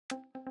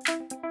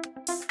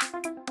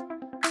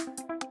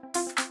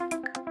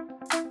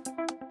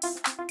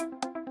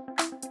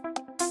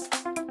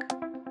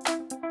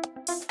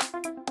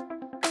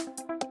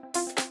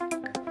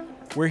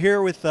We're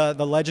here with the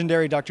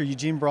legendary Dr.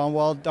 Eugene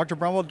Braunwald. Dr.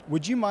 Braunwald,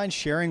 would you mind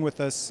sharing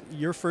with us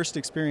your first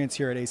experience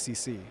here at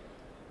ACC?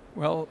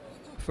 Well,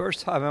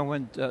 first time I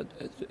went to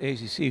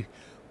ACC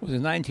was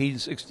in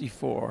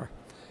 1964.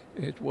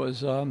 It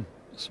was a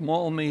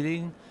small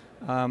meeting.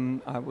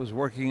 I was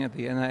working at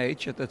the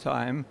NIH at the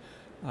time.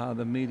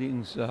 The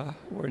meetings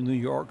were in New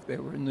York. They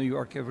were in New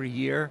York every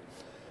year.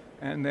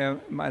 And there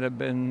might have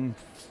been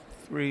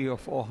 300 or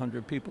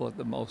 400 people at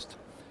the most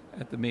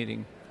at the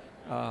meeting.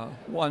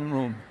 One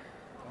room.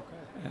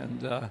 Okay.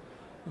 And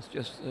it's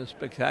just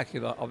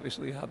spectacular,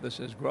 obviously, how this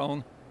has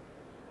grown.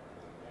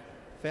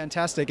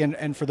 Fantastic.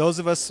 And for those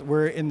of us,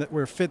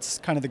 we're FIT's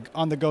kind of the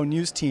on-the-go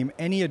news team.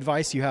 Any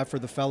advice you have for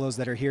the fellows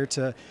that are here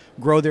to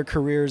grow their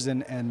careers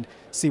and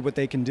see what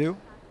they can do?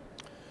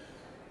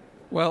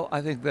 Well, I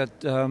think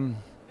that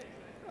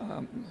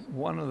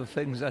one of the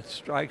things that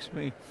strikes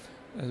me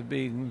as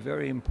being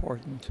very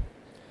important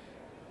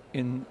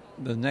in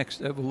the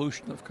next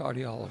evolution of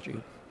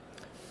cardiology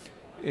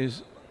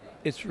is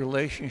its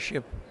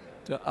relationship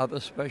to other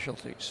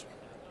specialties.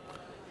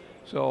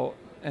 So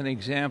an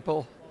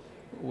example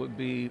would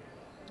be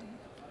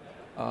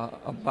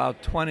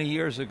about 20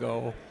 years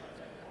ago,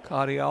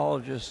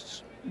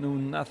 cardiologists knew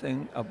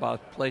nothing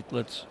about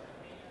platelets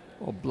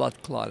or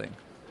blood clotting.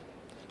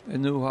 They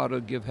knew how to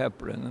give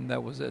heparin, and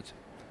that was it.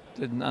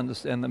 Didn't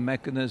understand the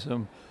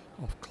mechanism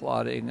of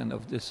clotting and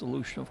of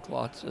dissolution of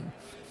clots, and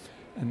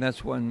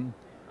that's when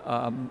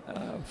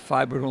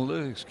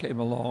fibrinolytics came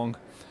along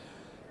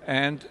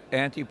and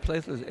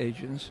antiplatelet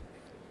agents.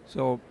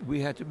 So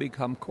we had to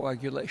become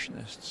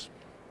coagulationists.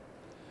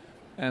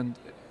 And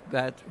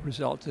that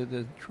resulted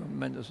in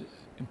tremendous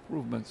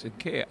improvements in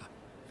care.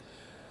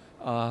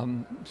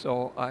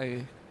 So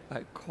I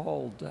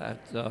called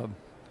that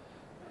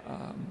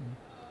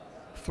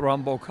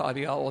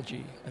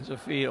thrombocardiology as a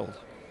field.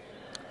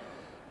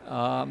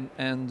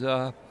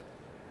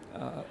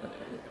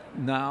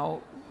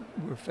 Now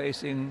we're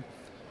facing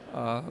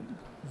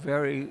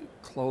very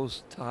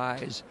close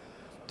ties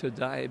to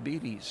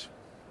diabetes.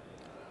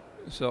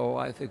 So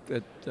I think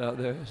that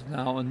there's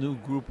now a new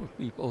group of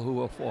people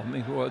who are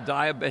forming who are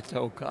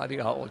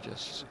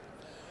diabetocardiologists.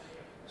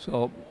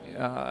 So,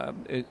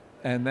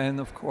 and then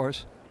of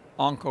course,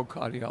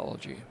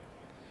 oncocardiology.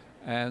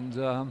 And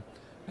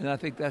I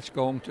think that's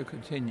going to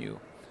continue.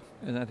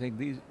 And I think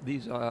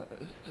these are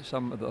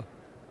some of the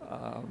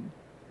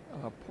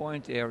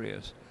point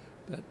areas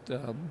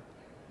that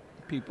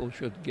people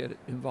should get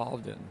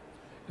involved in,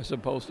 as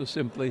opposed to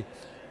simply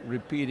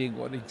repeating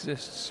what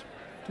exists.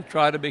 To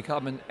try to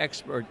become an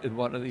expert in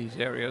one of these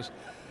areas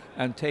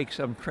and take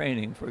some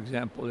training, for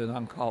example, in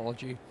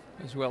oncology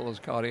as well as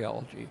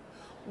cardiology,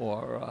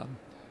 or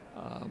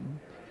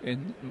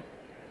in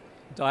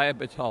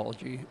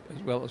diabetology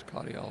as well as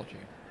cardiology.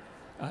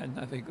 And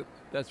I think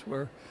that's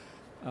where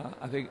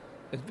I think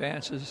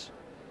advances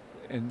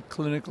in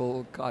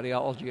clinical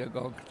cardiology are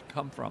going to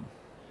come from.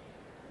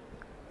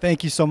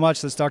 Thank you so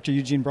much. That's Dr.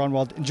 Eugene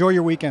Braunwald. Enjoy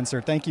your weekend, sir.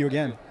 Thank you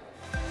again.